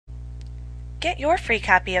Get your free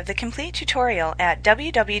copy of the complete tutorial at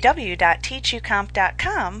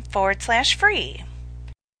www.teachucomp.com/free.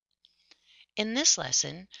 In this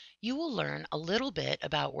lesson, you will learn a little bit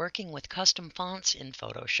about working with custom fonts in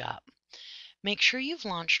Photoshop. Make sure you've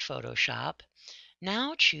launched Photoshop.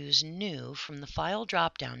 Now choose New from the File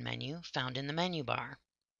drop-down menu found in the menu bar.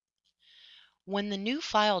 When the New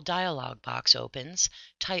File dialog box opens,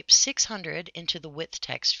 type 600 into the Width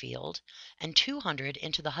text field and 200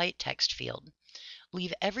 into the Height text field.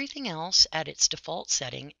 Leave everything else at its default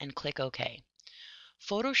setting and click OK.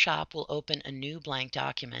 Photoshop will open a new blank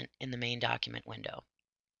document in the main document window.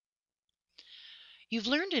 You've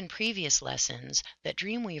learned in previous lessons that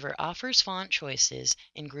Dreamweaver offers font choices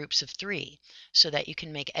in groups of 3 so that you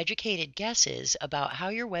can make educated guesses about how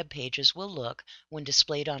your web pages will look when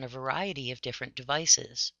displayed on a variety of different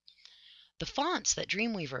devices. The fonts that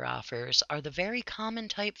Dreamweaver offers are the very common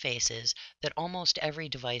typefaces that almost every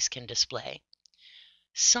device can display.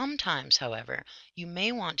 Sometimes, however, you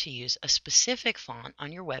may want to use a specific font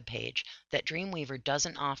on your web page that Dreamweaver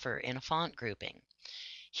doesn't offer in a font grouping.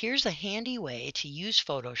 Here's a handy way to use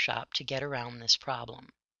Photoshop to get around this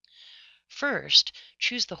problem. First,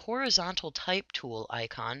 choose the horizontal type tool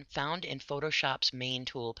icon found in Photoshop's main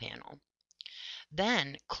tool panel.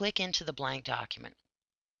 Then click into the blank document.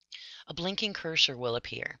 A blinking cursor will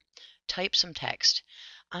appear. Type some text.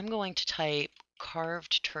 I'm going to type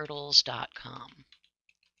carvedturtles.com.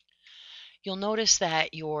 You'll notice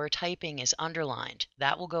that your typing is underlined.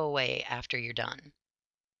 That will go away after you're done.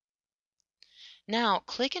 Now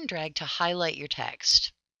click and drag to highlight your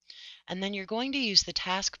text. And then you're going to use the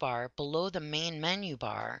taskbar below the main menu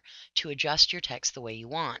bar to adjust your text the way you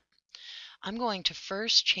want. I'm going to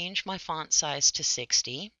first change my font size to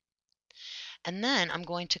 60. And then I'm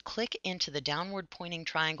going to click into the downward pointing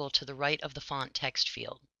triangle to the right of the font text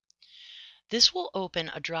field. This will open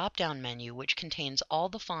a drop-down menu which contains all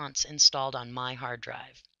the fonts installed on my hard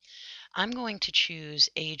drive. I'm going to choose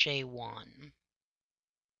AJ1.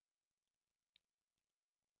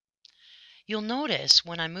 You'll notice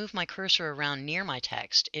when I move my cursor around near my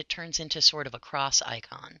text, it turns into sort of a cross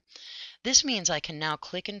icon. This means I can now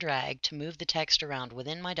click and drag to move the text around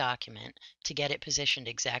within my document to get it positioned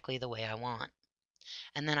exactly the way I want.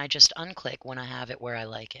 And then I just unclick when I have it where I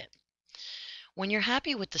like it. When you're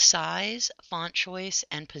happy with the size, font choice,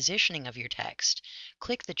 and positioning of your text,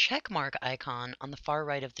 click the check mark icon on the far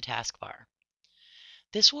right of the taskbar.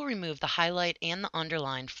 This will remove the highlight and the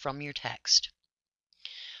underline from your text.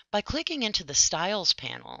 By clicking into the Styles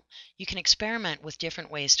panel, you can experiment with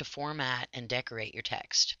different ways to format and decorate your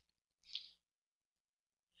text.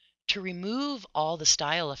 To remove all the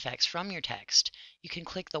style effects from your text, you can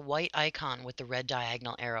click the white icon with the red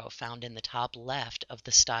diagonal arrow found in the top left of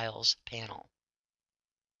the Styles panel.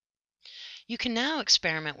 You can now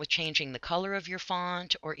experiment with changing the color of your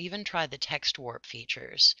font or even try the text warp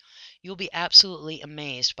features. You'll be absolutely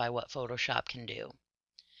amazed by what Photoshop can do.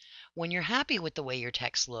 When you're happy with the way your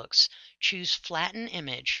text looks, choose Flatten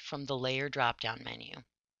Image from the Layer drop-down menu.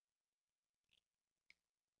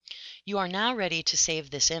 You are now ready to save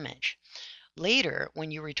this image. Later,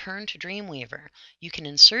 when you return to Dreamweaver, you can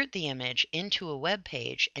insert the image into a web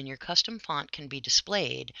page and your custom font can be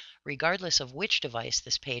displayed regardless of which device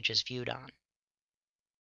this page is viewed on.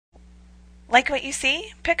 Like what you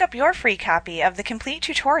see? Pick up your free copy of the complete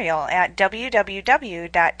tutorial at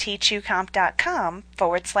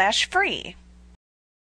www.teachucomp.com/free.